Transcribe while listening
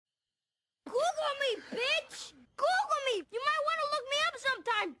me, bitch! Google me! You might want to look me up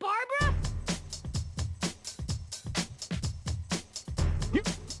sometime, Barbara!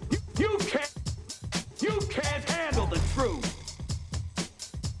 You can't handle the truth!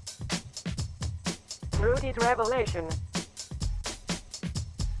 Rudy's Revelation.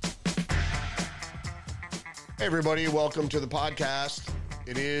 Hey everybody, welcome to the podcast.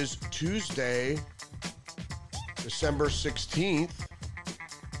 It is Tuesday, December 16th,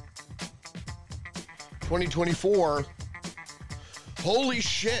 2024. Holy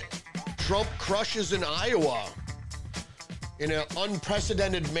shit, Trump crushes in Iowa in an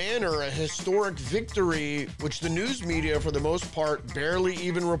unprecedented manner, a historic victory, which the news media, for the most part, barely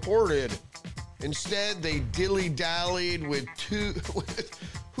even reported. Instead, they dilly-dallied with who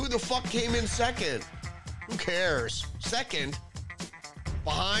the fuck came in second? Who cares? Second?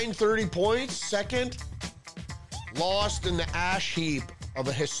 Behind 30 points? Second? Lost in the ash heap of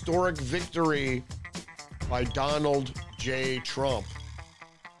a historic victory by Donald J. Trump.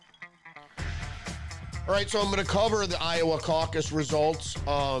 All right, so I'm going to cover the Iowa caucus results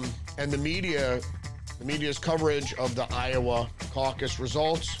and the media's coverage of the Iowa caucus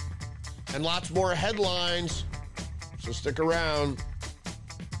results, and lots more headlines, so stick around.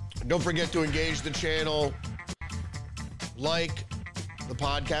 Don't forget to engage the channel, like the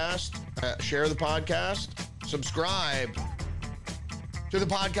podcast, share the podcast, subscribe to the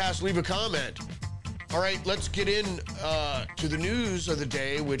podcast, leave a comment. All right, let's get in to the news of the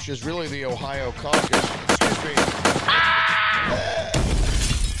day, which is really the Ohio caucus. Excuse me.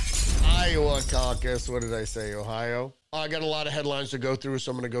 Iowa caucus. What did I say? Ohio? I got a lot of headlines to go through,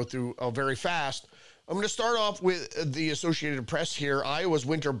 so I'm going to go through very fast. I'm going to start off with the Associated Press here. Iowa's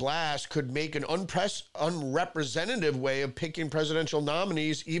winter blast could make an unrepresentative way of picking presidential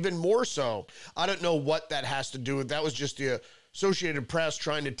nominees even more so. I don't know what that has to do with. That was just the Associated Press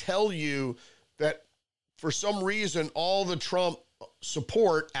trying to tell you that for some reason, all the Trump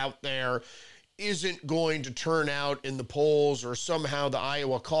support out there isn't going to turn out in the polls, or somehow the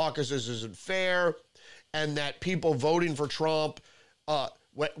Iowa caucuses isn't fair, and that people voting for Trump,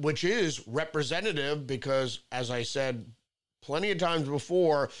 which is representative because, as I said plenty of times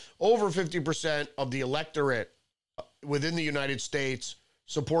before, over 50% of the electorate within the United States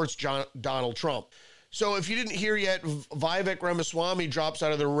supports Donald Trump. So if you didn't hear yet, Vivek Ramaswamy drops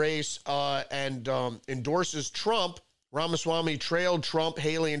out of the race and endorses Trump. Ramaswamy trailed Trump,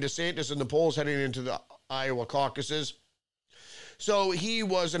 Haley, and DeSantis in the polls heading into the Iowa caucuses. So he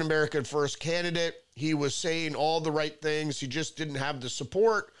was an American First candidate. He was saying all the right things. He just didn't have the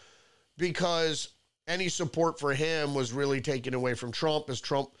support because any support for him was really taken away from Trump. As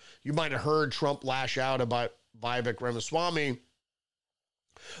Trump, you might have heard Trump lash out about Vivek Ramaswamy.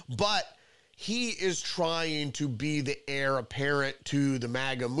 But he is trying to be the heir apparent to the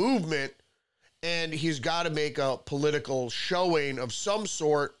MAGA movement, and he's got to make a political showing of some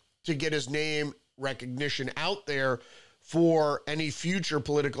sort to get his name recognition out there for any future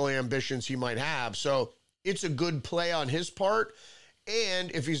political ambitions he might have. So it's a good play on his part,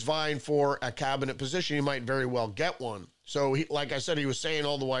 and if he's vying for a cabinet position, he might very well get one. So, like I said, he was saying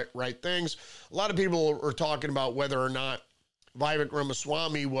all the right things. A lot of people are talking about whether or not Vivek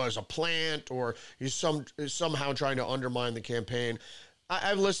Ramaswamy was a plant or he's somehow trying to undermine the campaign.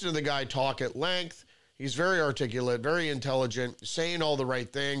 I've listened to the guy talk at length. He's very articulate, very intelligent, saying all the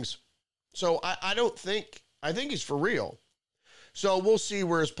right things. So I think he's for real. So we'll see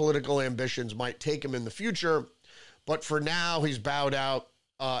where his political ambitions might take him in the future. But for now, he's bowed out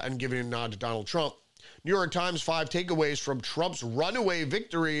and giving a nod to Donald Trump. New York Times, 5 takeaways from Trump's runaway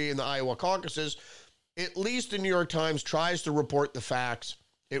victory in the Iowa caucuses. At least the New York Times tries to report the facts.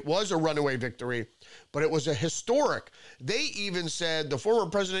 It was a runaway victory, but it was a historic. They even said the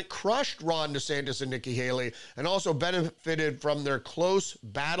former president crushed Ron DeSantis and Nikki Haley and also benefited from their close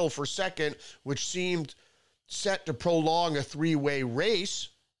battle for second, which seemed set to prolong a three-way race.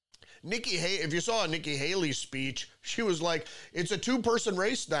 If you saw Nikki Haley's speech, she was like, it's a two-person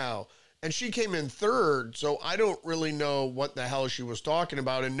race now. And she came in third, so I don't really know what the hell she was talking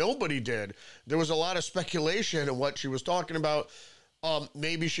about, and nobody did. There was a lot of speculation of what she was talking about.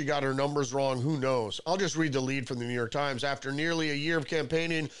 Maybe she got her numbers wrong. Who knows? I'll just read the lead from the New York Times. After nearly a year of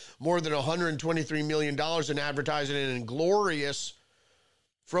campaigning, more than $123 million in advertising, and an inglorious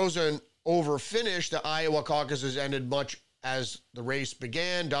frozen over finish, the Iowa caucuses ended much as the race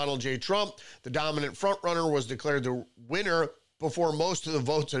began. Donald J. Trump, the dominant frontrunner, was declared the winner before most of the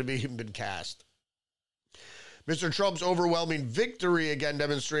votes had even been cast. Mr. Trump's overwhelming victory again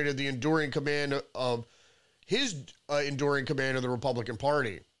demonstrated the enduring command of the Republican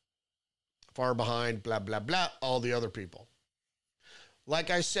Party. Far behind, blah, blah, blah, all the other people. Like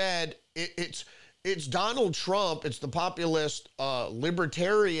I said, it's Donald Trump. It's the populist,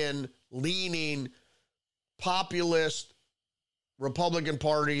 libertarian-leaning, populist Republican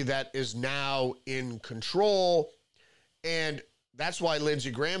Party that is now in control. And that's why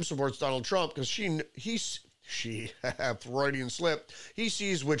Lindsey Graham supports Donald Trump, because she Freudian slip. He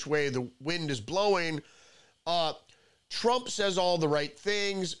sees which way the wind is blowing. Trump says all the right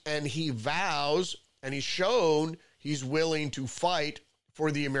things, and he vows, and he's shown he's willing to fight for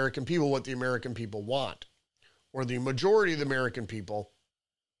the American people, what the American people want, or the majority of the American people.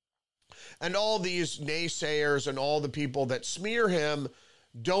 And all these naysayers and all the people that smear him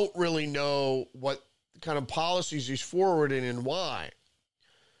don't really know what kind of policies he's forwarding and why.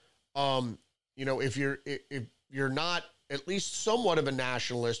 You know, if you're not at least somewhat of a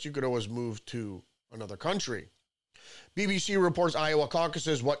nationalist, you could always move to another country. BBC reports Iowa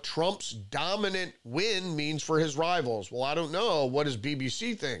caucuses what Trump's dominant win means for his rivals. Well, I don't know. What does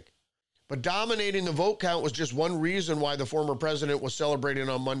BBC think? But dominating the vote count was just one reason why the former president was celebrating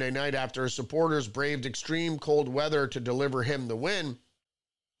on Monday night after his supporters braved extreme cold weather to deliver him the win.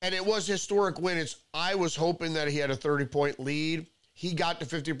 And it was a historic win. I was hoping that he had a 30-point lead. He got to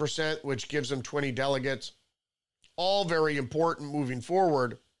 50%, which gives him 20 delegates. All very important moving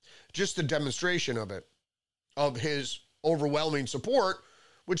forward. Just a demonstration of it, of his overwhelming support,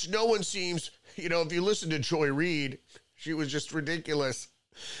 which no one seems, if you listen to Joy Reid, she was just ridiculous,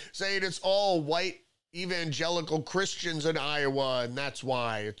 saying it's all white evangelical Christians in Iowa, and that's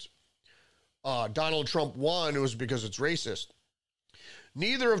why it's Donald Trump won. It was because it's racist.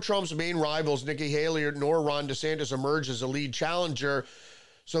 Neither of Trump's main rivals, Nikki Haley nor Ron DeSantis, emerged as a lead challenger,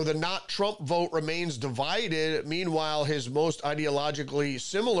 so the not Trump vote remains divided. Meanwhile, his most ideologically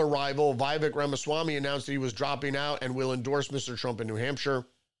similar rival, Vivek Ramaswamy, announced that he was dropping out and will endorse Mr. Trump in New Hampshire.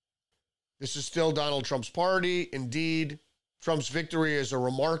 This is still Donald Trump's party. Indeed, Trump's victory is a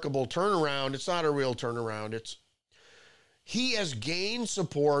remarkable turnaround. It's not a real turnaround. He has gained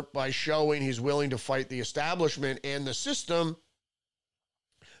support by showing he's willing to fight the establishment and the system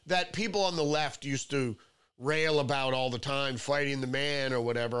that people on the left used to rail about all the time, fighting the man or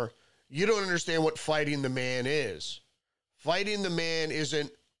whatever. You don't understand what fighting the man is. Fighting the man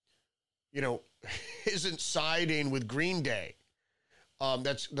isn't siding with Green Day.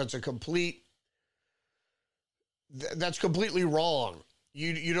 That's completely wrong.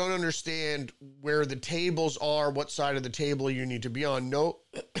 You don't understand where the tables are, what side of the table you need to be on. No,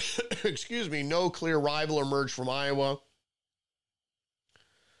 no clear rival emerged from Iowa.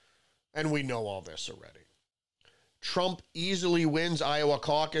 And we know all this already. Trump easily wins Iowa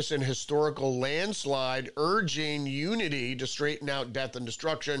caucus in historical landslide, urging unity to straighten out death and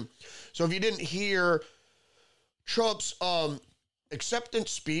destruction. So if you didn't hear Trump's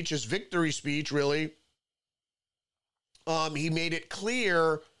acceptance speech, his victory speech, really, he made it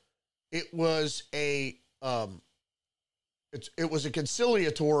clear it was a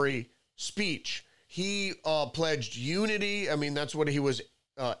conciliatory speech. He pledged unity. I mean, that's what he was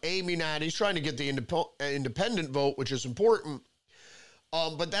aiming at. He's trying to get the independent vote, which is important.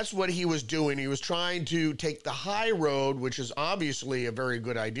 But that's what he was doing. He was trying to take the high road, which is obviously a very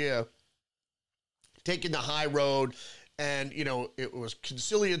good idea. Taking the high road, and, it was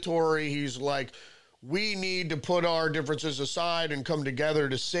conciliatory. He's like, we need to put our differences aside and come together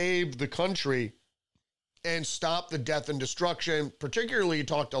to save the country and stop the death and destruction. Particularly, he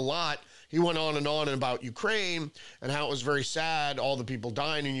talked a lot. He went on and on about Ukraine and how it was very sad, all the people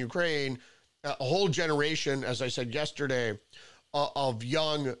dying in Ukraine. A whole generation, as I said yesterday, of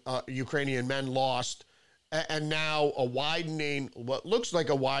young Ukrainian men lost. And now what looks like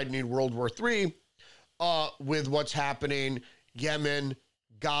a widening World War III with what's happening, Yemen,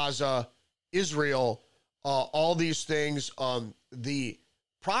 Gaza, Israel, all these things. The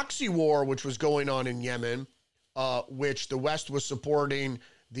proxy war, which was going on in Yemen, which the West was supporting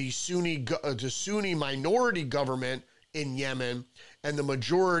the Sunni minority government in Yemen, and the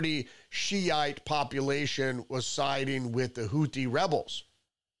majority Shiite population was siding with the Houthi rebels.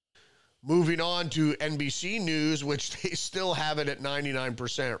 Moving on to NBC News, which they still have it at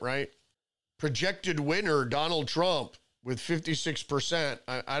 99%, right? Projected winner, Donald Trump, with 56%.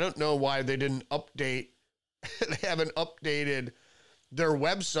 I don't know why they didn't update. They haven't updated their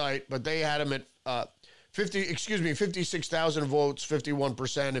website, but they had him at 56,000 votes,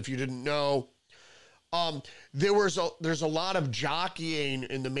 51%, if you didn't know. There's a lot of jockeying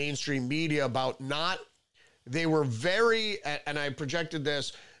in the mainstream media about they were very, and I projected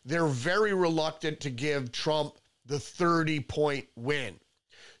this, they're very reluctant to give Trump the 30-point win.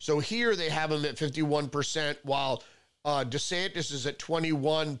 So here they have him at 51%, while DeSantis is at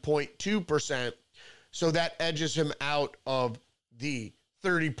 21.2%. So that edges him out of the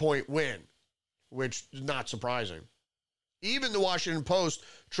 30-point win, which is not surprising. Even the Washington Post,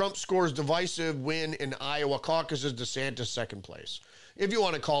 Trump scores divisive win in Iowa caucuses, DeSantis second place. If you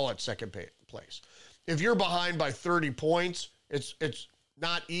want to call it second place. If you're behind by 30 points, it's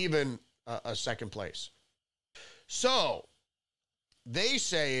not even a second place. So, they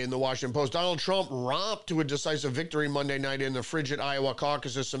say in the Washington Post, Donald Trump romped to a decisive victory Monday night in the frigid Iowa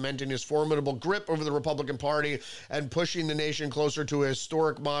caucuses, cementing his formidable grip over the Republican Party and pushing the nation closer to a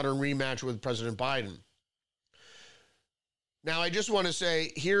historic modern rematch with President Biden. Now, I just want to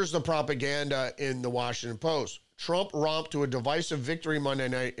say, here's the propaganda in the Washington Post. Trump romped to a divisive victory Monday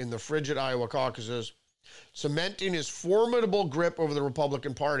night in the frigid Iowa caucuses, cementing his formidable grip over the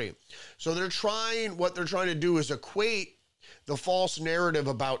Republican Party. So what they're trying to do is equate the false narrative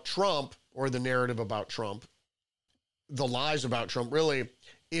about Trump, or the narrative about Trump, the lies about Trump really,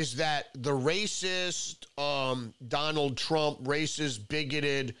 is that the racist Donald Trump, racist,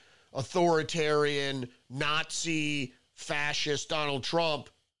 bigoted, authoritarian, Nazi, fascist Donald Trump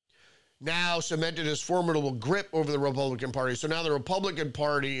now cemented his formidable grip over the Republican Party. So now the Republican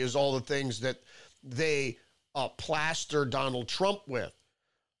Party is all the things that they plaster Donald Trump with.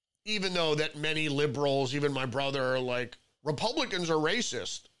 Even though that many liberals, even my brother, are like, Republicans are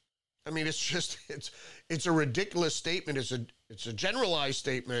racist. I mean, it's a ridiculous statement. It's a generalized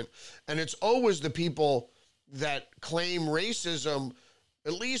statement. And it's always the people that claim racism,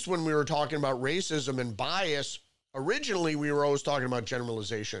 at least when we were talking about racism and bias, originally we were always talking about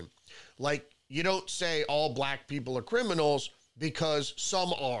generalization. Like, you don't say all black people are criminals because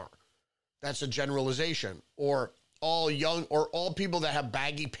some are. That's a generalization. Or all people that have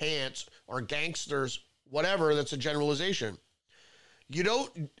baggy pants are gangsters, whatever, that's a generalization. You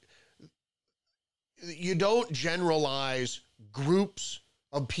don't generalize groups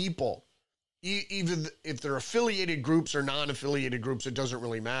of people. Even if they're affiliated groups or non-affiliated groups, it doesn't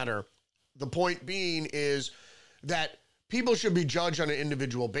really matter. The point being is that people should be judged on an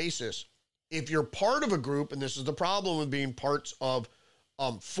individual basis. If you're part of a group, and this is the problem with being parts of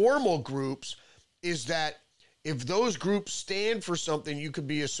formal groups, is that if those groups stand for something, you could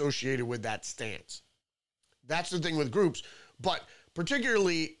be associated with that stance. That's the thing with groups. But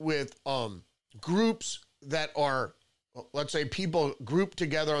particularly with groups that are, let's say, people grouped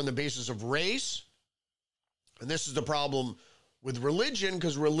together on the basis of race, and this is the problem with religion,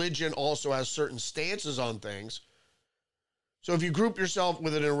 because religion also has certain stances on things. So if you group yourself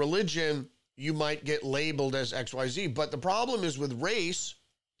within a religion, you might get labeled as XYZ. But the problem is with race,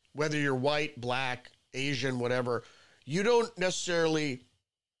 whether you're white, black, Asian, whatever, you don't necessarily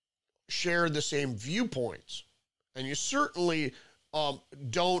share the same viewpoints. And you certainly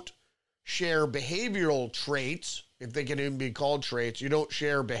don't share behavioral traits, if they can even be called traits. You don't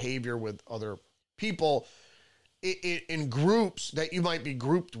share behavior with other people in groups that you might be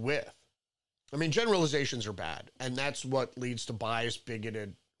grouped with. I mean, generalizations are bad, and that's what leads to biased,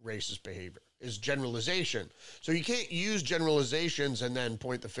 bigoted, racist behavior, is generalization. So you can't use generalizations and then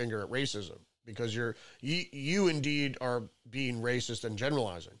point the finger at racism, because you indeed are being racist and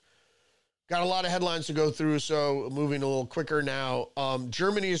generalizing. Got a lot of headlines to go through, so moving a little quicker now.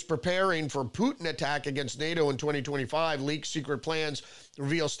 Germany is preparing for Putin attack against NATO in 2025. Leaked secret plans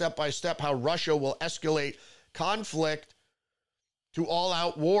reveal step-by-step how Russia will escalate conflict to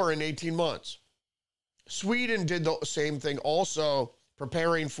all-out war in 18 months. Sweden did the same thing also,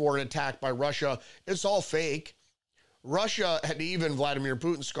 preparing for an attack by Russia. It's all fake. Russia, and even Vladimir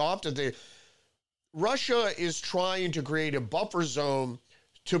Putin scoffed at Russia is trying to create a buffer zone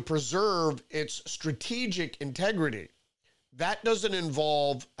to preserve its strategic integrity. That doesn't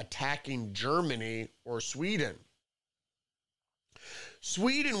involve attacking Germany or Sweden.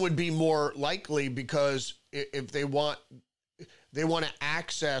 Sweden would be more likely, because if they want to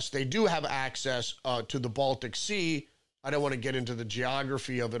access, they do have access to the Baltic Sea. I don't want to get into the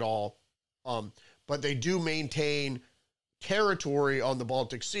geography of it all, but they do maintain territory on the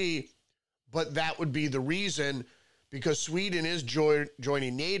Baltic Sea. But that would be the reason, because Sweden is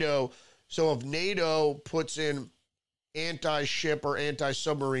joining NATO. So if NATO puts in anti-ship or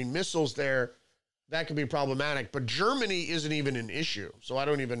anti-submarine missiles there, that could be problematic. But Germany isn't even an issue. So I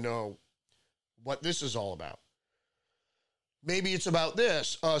don't even know what this is all about. Maybe it's about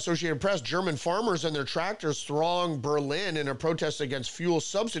this. Associated Press, German farmers and their tractors throng Berlin in a protest against fuel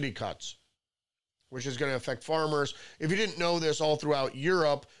subsidy cuts, which is going to affect farmers. If you didn't know this, all throughout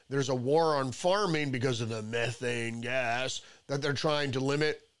Europe, there's a war on farming because of the methane gas that they're trying to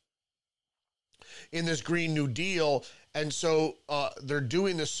limit in this Green New Deal. And so they're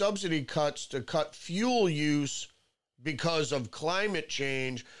doing the subsidy cuts to cut fuel use because of climate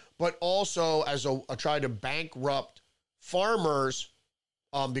change, but also as a try to bankrupt farmers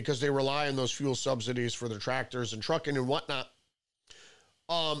because they rely on those fuel subsidies for their tractors and trucking and whatnot.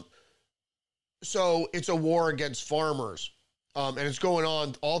 So it's a war against farmers, and it's going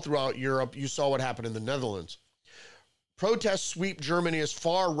on all throughout Europe. You saw what happened in the Netherlands. Protests sweep Germany as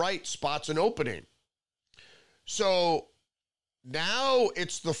far right spots an opening. So now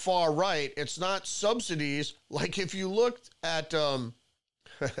it's the far right. It's not subsidies. Like if you looked at the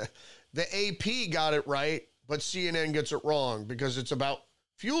AP got it right, but CNN gets it wrong because it's about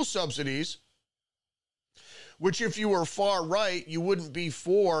fuel subsidies, which if you were far right, you wouldn't be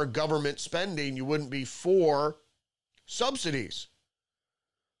for government spending. You wouldn't be for subsidies.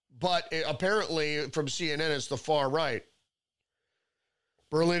 But apparently from CNN, it's the far right.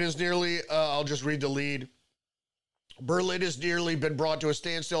 Berlin is nearly, I'll just read the lead. Berlin has nearly been brought to a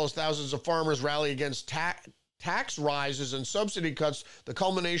standstill as thousands of farmers rally against tax rises and subsidy cuts, the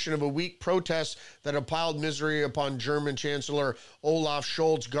culmination of a week protest that have piled misery upon German Chancellor Olaf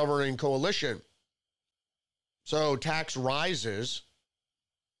Scholz's governing coalition. So tax rises,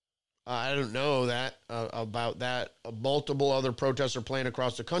 I don't know that about that. Multiple other protests are planned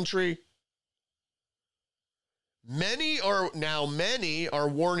across the country. Many are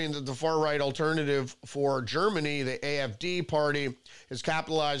warning that the far-right alternative for Germany, the AfD party, is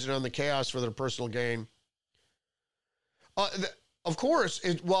capitalizing on the chaos for their personal gain. Of course,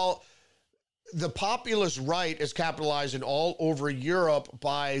 while the populist right is capitalizing all over Europe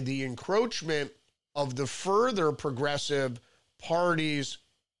by the encroachment of the further progressive parties'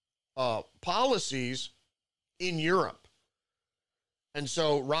 policies in Europe. And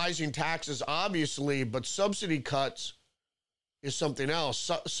so rising taxes, obviously, but subsidy cuts is something else.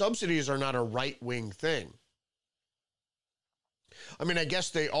 Subsidies are not a right-wing thing. I mean, I guess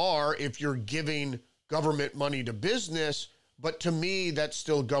they are if you're giving government money to business, but to me, that's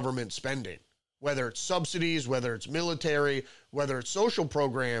still government spending. Whether it's subsidies, whether it's military, whether it's social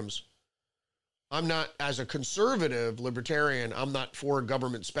programs. I'm not, as a conservative libertarian, I'm not for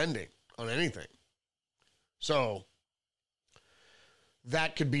government spending on anything. So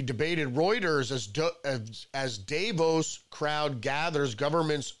that could be debated. Reuters, as Davos crowd gathers,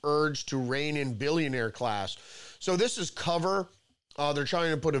 governments urge to rein in billionaire class. So this is cover. They're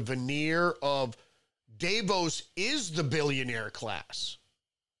trying to put a veneer of Davos is the billionaire class.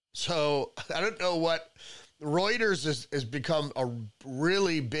 So I don't know what Reuters has become a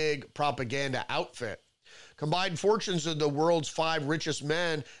really big propaganda outfit. Combined fortunes of the world's 5 richest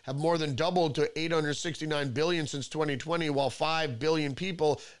men have more than doubled to $869 billion since 2020, while 5 billion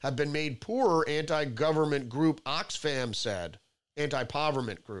people have been made poorer, anti-government group Oxfam said.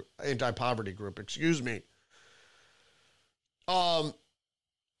 Anti-poverty group, excuse me.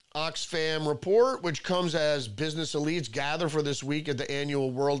 Oxfam report, which comes as business elites gather for this week at the annual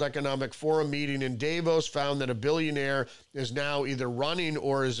World Economic Forum meeting in Davos, found that a billionaire is now either running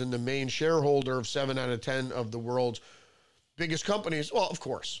or is in the main shareholder of 7 out of 10 of the world's biggest companies. Well, of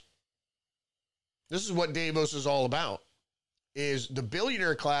course. This is what Davos is all about, is the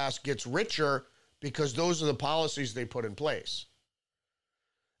billionaire class gets richer because those are the policies they put in place.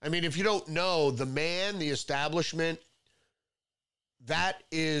 I mean, if you don't know, the man, the establishment, that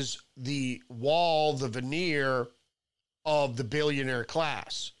is the wall, the veneer of the billionaire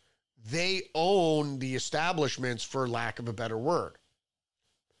class. They own the establishments, for lack of a better word.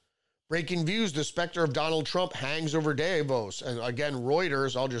 Breaking views, the specter of Donald Trump hangs over Davos. And again,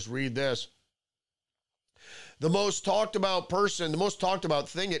 Reuters, I'll just read this. The most talked about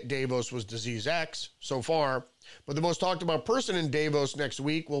thing at Davos was Disease X so far. But the most talked about person in Davos next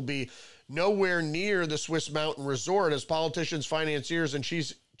week will be nowhere near the Swiss mountain resort, as politicians, financiers, and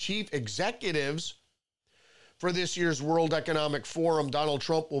chief executives for this year's World Economic Forum. Donald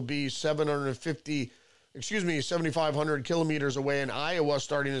Trump will be 7,500 kilometers away in Iowa,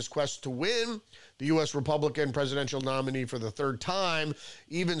 starting his quest to win the U.S. Republican presidential nominee for the third time.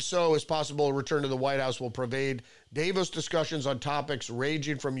 Even so, his possible return to the White House will pervade Davos discussions on topics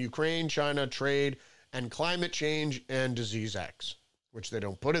ranging from Ukraine, China, trade, and climate change, and Disease X, which they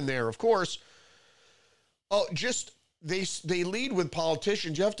don't put in there, of course. They lead with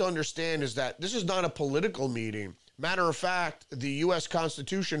politicians. You have to understand is that this is not a political meeting. Matter of fact, the U.S.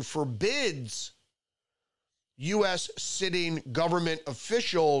 Constitution forbids U.S. sitting government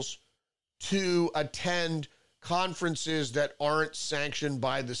officials to attend conferences that aren't sanctioned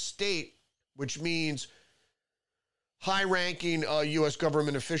by the state, which means high-ranking U.S.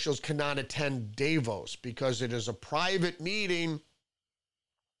 government officials cannot attend Davos because it is a private meeting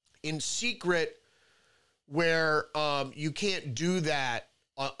in secret where you can't do that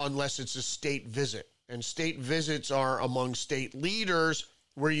unless it's a state visit. And state visits are among state leaders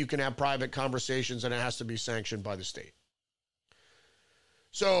where you can have private conversations and it has to be sanctioned by the state.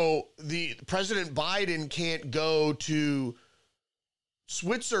 So the President Biden can't go to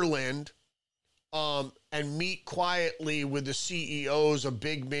Switzerland and meet quietly with the CEOs of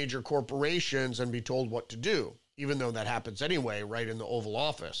big major corporations and be told what to do, even though that happens anyway, right in the Oval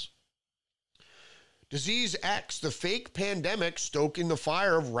Office. Disease X, the fake pandemic stoking the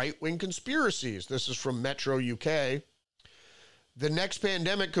fire of right-wing conspiracies. This is from Metro UK. The next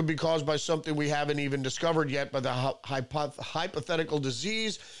pandemic could be caused by something we haven't even discovered yet, but the hypothetical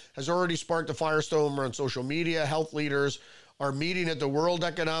disease has already sparked a firestorm on social media. Health leaders are meeting at the World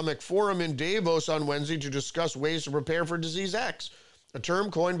Economic Forum in Davos on Wednesday to discuss ways to prepare for Disease X, a term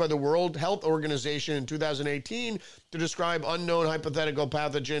coined by the World Health Organization in 2018 to describe unknown hypothetical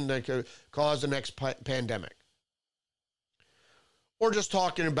pathogen that could cause the next pandemic. Or just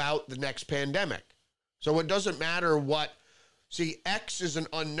talking about the next pandemic. So it doesn't matter what. See, X is an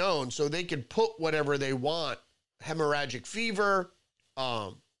unknown, so they could put whatever they want. Hemorrhagic fever,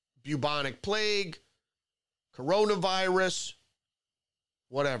 bubonic plague, coronavirus,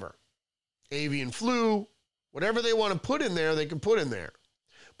 whatever. Avian flu, whatever they want to put in there, they can put in there.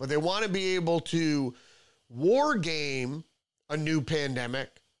 But they want to be able to war game a new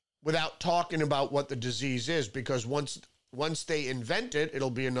pandemic without talking about what the disease is, because once they invent it, it'll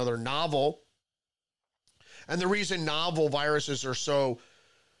be another novel. And the reason novel viruses are so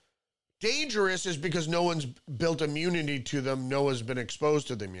dangerous is because no one's built immunity to them. No one's been exposed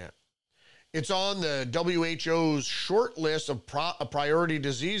to them yet. It's on the WHO's short list of priority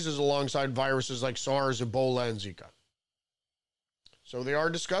diseases alongside viruses like SARS, Ebola, and Zika. So they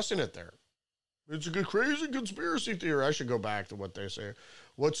are discussing it there. It's a crazy conspiracy theory. I should go back to what they say.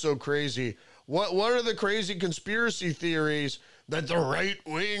 What's so crazy? What are the crazy conspiracy theories that the right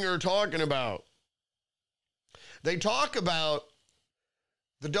wing are talking about? They talk about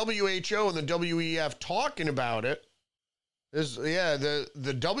the WHO and the WEF talking about it. The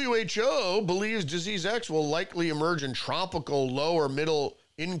WHO believes Disease X will likely emerge in tropical, low or middle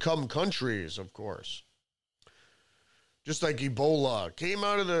income countries, of course. Just like Ebola came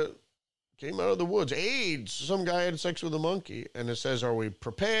out of the woods. AIDS, some guy had sex with a monkey, and it says, are we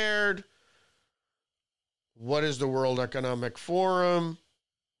prepared? What is the World Economic Forum?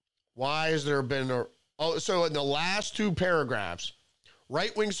 Why has there been so in the last two paragraphs,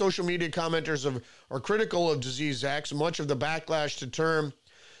 right-wing social media commenters are critical of Disease X. Much of the backlash to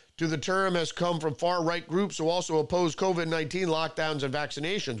the term has come from far-right groups who also oppose COVID-19 lockdowns and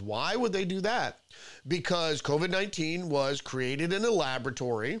vaccinations. Why would they do that? Because COVID-19 was created in a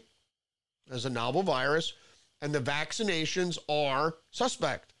laboratory as a novel virus, and the vaccinations are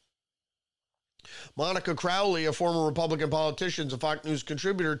suspect. Monica Crowley, a former Republican politician and Fox News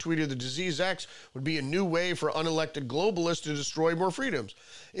contributor, tweeted the Disease X would be a new way for unelected globalists to destroy more freedoms.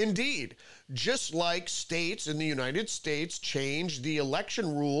 Indeed, just like states in the United States changed the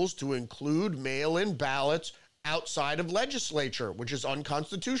election rules to include mail-in ballots outside of legislature, which is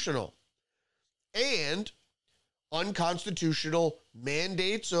unconstitutional, and unconstitutional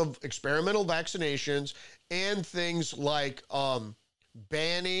mandates of experimental vaccinations and things like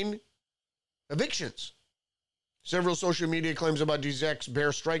banning evictions. Several social media claims about Disease X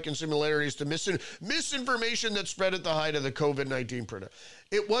bear striking similarities to misinformation that spread at the height of the COVID-19 pandemic.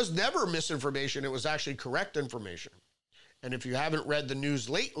 It was never misinformation. It was actually correct information. And if you haven't read the news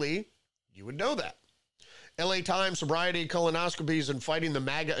lately, you would know that. LA Times, sobriety, colonoscopies, and fighting the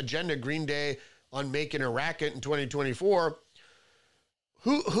MAGA agenda, Green Day on making a racket in 2024.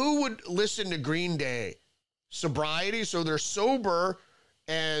 Who would listen to Green Day? Sobriety, so they're sober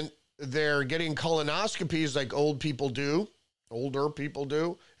and they're getting colonoscopies like older people do,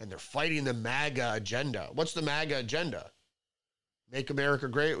 and they're fighting the MAGA agenda. What's the MAGA agenda? Make America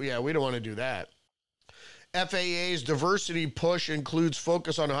great? Yeah, we don't want to do that. FAA's diversity push includes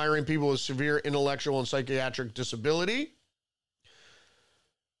focus on hiring people with severe intellectual and psychiatric disability.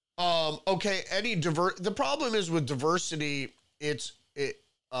 The problem is with diversity, it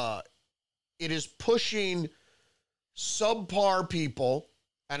is pushing subpar people.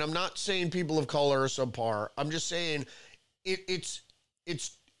 And I'm not saying people of color are subpar. I'm just saying it's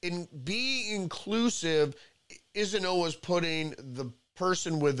in being inclusive isn't always putting the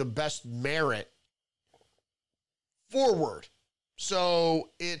person with the best merit forward. So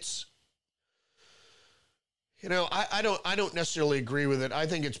it's, I don't necessarily agree with it. I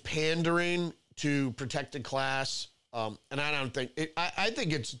think it's pandering to protected class. And I don't think it, I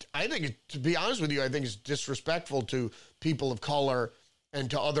think to be honest with you, I think it's disrespectful to people of color and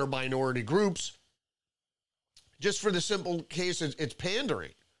to other minority groups, just for the simple case, it's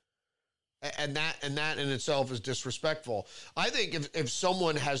pandering. And that in itself is disrespectful. I think if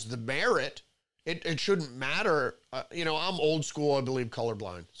someone has the merit It shouldn't matter. I'm old school, I believe,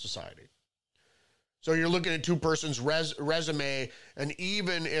 colorblind society. So you're looking at two persons' resume, and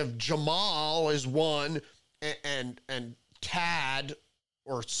even if Jamal is one and Tad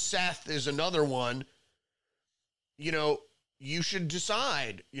or Seth is another one, you should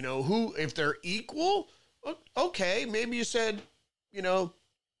decide, who, if they're equal, okay, maybe you said,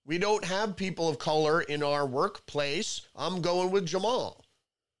 we don't have people of color in our workplace. I'm going with Jamal.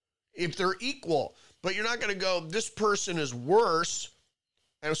 If they're equal, but you're not going to go, this person is worse,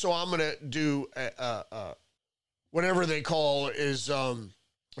 and so I'm going to do whatever they call is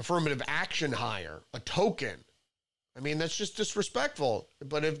affirmative action hire, a token. I mean, that's just disrespectful.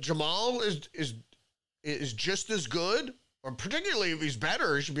 But if Jamal is just as good, or particularly if he's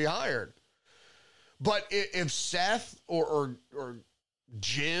better, he should be hired. But if Seth or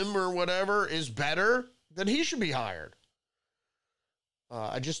Jim or whatever is better, then he should be hired.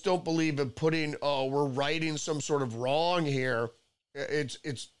 I just don't believe in putting, we're righting some sort of wrong here. It's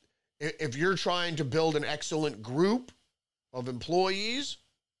if you're trying to build an excellent group of employees,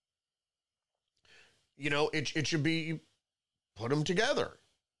 it should be put them together.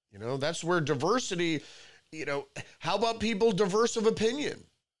 That's where diversity, how about people diverse of opinion?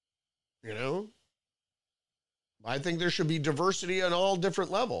 I think there should be diversity on all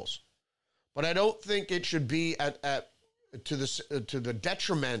different levels, but I don't think it should be to the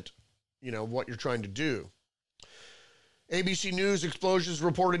detriment, what you're trying to do. ABC News: explosions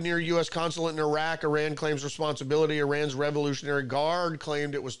reported near U.S. consulate in Iraq. Iran claims responsibility. Iran's Revolutionary Guard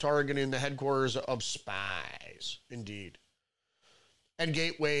claimed it was targeting the headquarters of spies. Indeed. And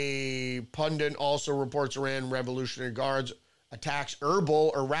Gateway Pundit also reports Iran Revolutionary Guards attacks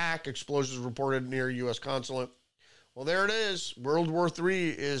Erbil, Iraq. Explosions reported near U.S. consulate. Well, there it is. World War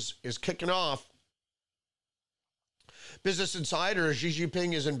III is kicking off. Business Insider: Xi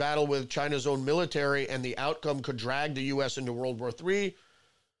Jinping is in battle with China's own military, and the outcome could drag the U.S. into World War III.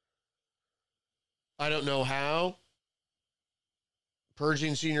 I don't know how.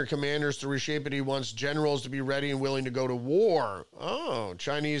 Purging senior commanders to reshape it. He wants generals to be ready and willing to go to war. Oh,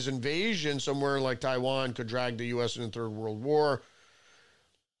 Chinese invasion somewhere like Taiwan could drag the U.S. into the Third World War.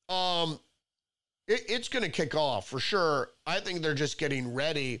 It's going to kick off for sure. I think they're just getting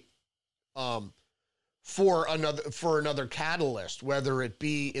ready for another catalyst, whether it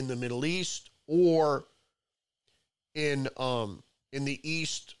be in the Middle East or in the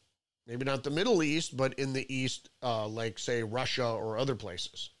East, maybe not the Middle East, but in the East, like say Russia or other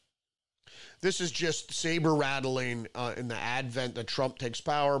places. This is just saber rattling in the advent that Trump takes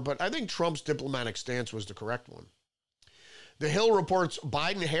power, but I think Trump's diplomatic stance was the correct one. The Hill reports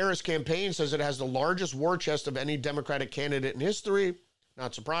Biden-Harris campaign says it has the largest war chest of any Democratic candidate in history.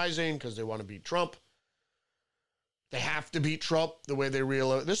 Not surprising, because they want to beat Trump. They have to beat Trump the way they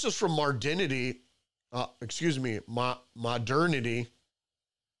realize. This is from Modernity.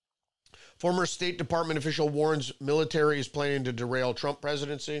 Former State Department official warns military is planning to derail Trump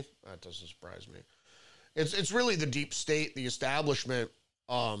presidency. That doesn't surprise me. It's really the deep state, the establishment,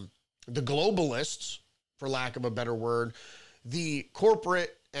 the globalists, for lack of a better word, the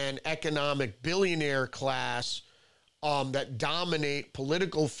corporate and economic billionaire class that dominate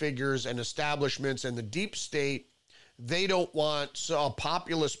political figures and establishments, and the deep state. They don't want a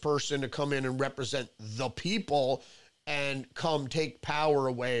populist person to come in and represent the people and come take power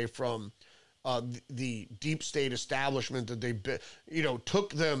away from the deep state establishment that they,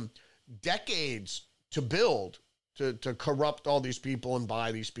 took them decades to build, to corrupt all these people and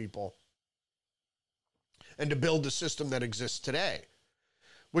buy these people, and to build the system that exists today,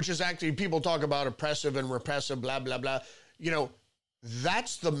 which is actually, people talk about oppressive and repressive, blah, blah, blah.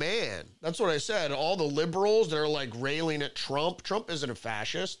 That's the man. That's what I said. All the liberals that are like railing at Trump isn't a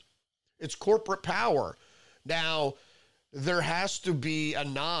fascist. It's corporate power. Now, there has to be a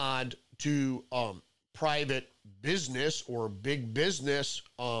nod to private business or big business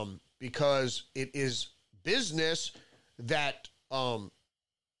because it is business that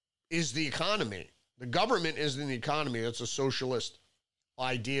is the economy. The government isn't the economy. That's a socialist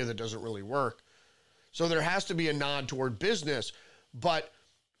idea that doesn't really work. So there has to be a nod toward business. But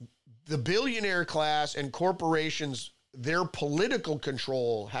the billionaire class and corporations, their political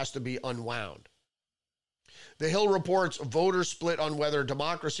control has to be unwound. The Hill reports voters split on whether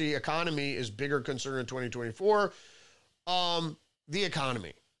democracy, economy is bigger concern in 2024. The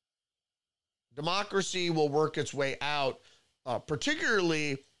economy. Democracy will work its way out,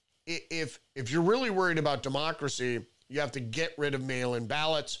 particularly if you're really worried about democracy, you have to get rid of mail-in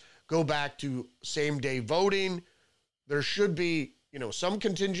ballots, go back to same-day voting. There should be, some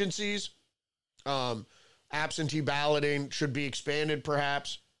contingencies. Absentee balloting should be expanded,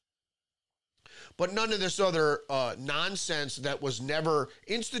 perhaps. but none of this other nonsense that was never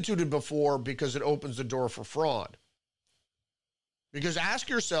instituted before because it opens the door for fraud. Because ask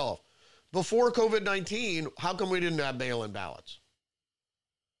yourself, before COVID-19, how come we didn't have mail-in ballots?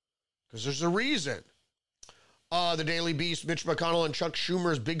 Because there's a reason. The Daily Beast, Mitch McConnell and Chuck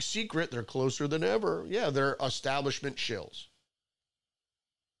Schumer's big secret, they're closer than ever. Yeah, they're establishment shills.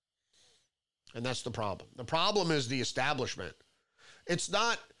 And that's the problem. The problem is the establishment. It's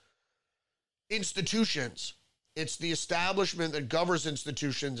not institutions. It's the establishment that governs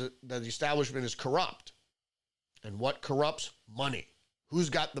institutions, that the establishment is corrupt. And what corrupts? Money. Who's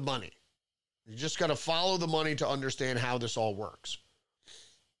got the money? You just got to follow the money to understand how this all works.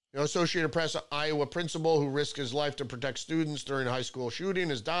 Associated Press, Iowa principal who risked his life to protect students during a high school shooting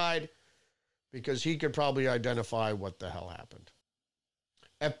has died because he could probably identify what the hell happened.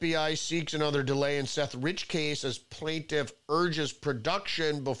 FBI seeks another delay in Seth Rich case as plaintiff urges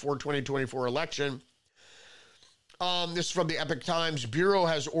production before 2024 election. This is from the Epoch Times. Bureau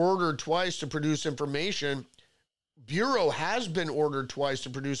has ordered twice to produce information. Bureau has been ordered twice to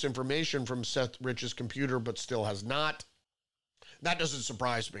produce information from Seth Rich's computer, but still has not. That doesn't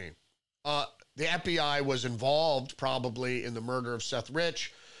surprise me. The FBI was involved probably in the murder of Seth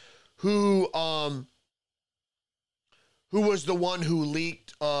Rich, who was the one who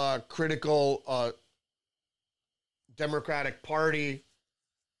leaked critical Democratic Party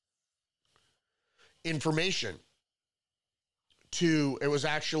information to, it was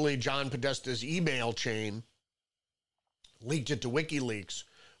actually John Podesta's email chain, leaked it to WikiLeaks,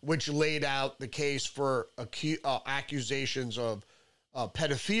 which laid out the case for accusations of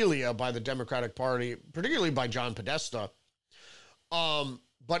pedophilia by the Democratic Party, particularly by John Podesta,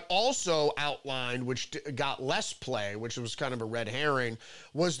 but also outlined, which got less play, which was kind of a red herring,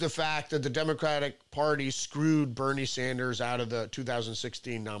 was the fact that the Democratic Party screwed Bernie Sanders out of the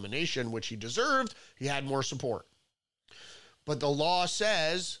 2016 nomination, which he deserved. He had more support. But the law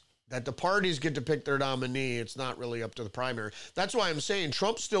says that the parties get to pick their nominee. It's not really up to the primary. That's why I'm saying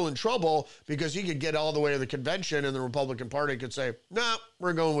Trump's still in trouble, because he could get all the way to the convention and the Republican Party could say, nah,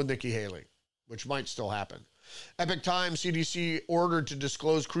 we're going with Nikki Haley, which might still happen. Epoch Times, CDC ordered to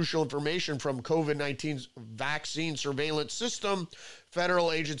disclose crucial information from COVID-19's vaccine surveillance system.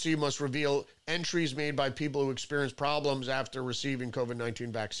 Federal agency must reveal entries made by people who experience problems after receiving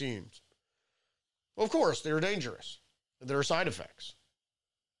COVID-19 vaccines. Well, of course, they're dangerous. There are side effects.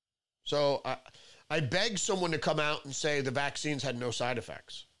 So I beg someone to come out and say the vaccines had no side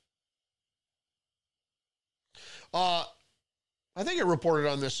effects. I think I reported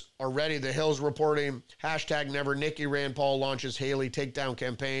on this already. The Hill's reporting, hashtag never Nikki Rand Paul launches Haley takedown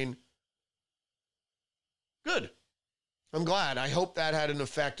campaign. Good. I'm glad. I hope that had an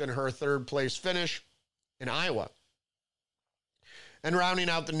effect on her third place finish in Iowa. And rounding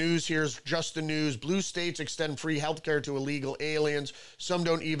out the news, here's just the news. Blue states extend free health care to illegal aliens. Some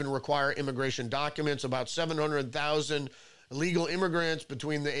don't even require immigration documents. About 700,000 illegal immigrants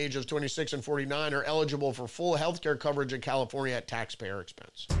between the age of 26 and 49 are eligible for full health care coverage in California at taxpayer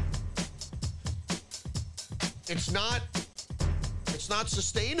expense. It's not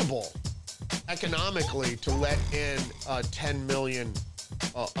sustainable economically to let in 10 million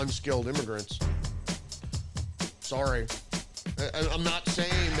unskilled immigrants. Sorry. I'm not saying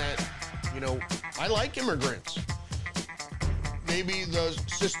that, I like immigrants. Maybe the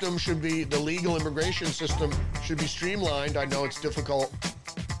system should be, the legal immigration system should be streamlined. I know it's difficult.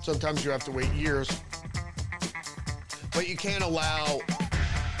 Sometimes you have to wait years. But you can't allow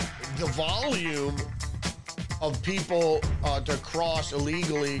the volume of people to cross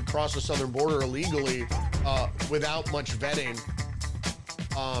the southern border illegally without much vetting.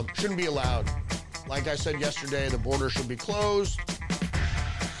 Shouldn't be allowed. Like I said yesterday, the border should be closed.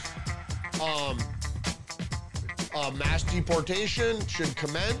 Mass deportation should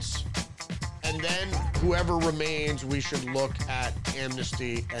commence. And then whoever remains, we should look at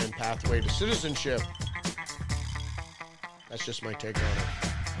amnesty and pathway to citizenship. That's just my take on it.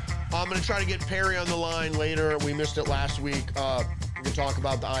 I'm going to try to get Perry on the line later. We missed it last week. We're going to talk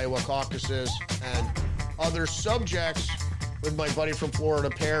about the Iowa caucuses and other subjects with my buddy from Florida,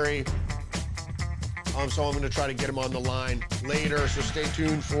 Perry. So I'm going to try to get him on the line later. So stay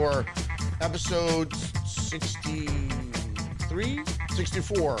tuned for episode 63?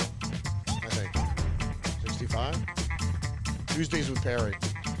 64, I think. 65? Tuesdays with Perry.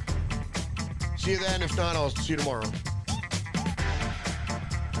 See you then. If not, I'll see you tomorrow.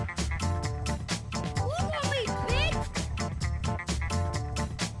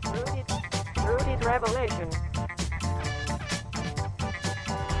 Rooted Revelation.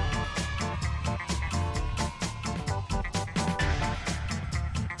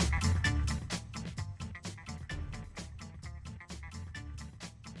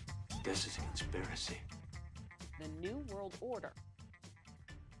 This is a conspiracy. The New World Order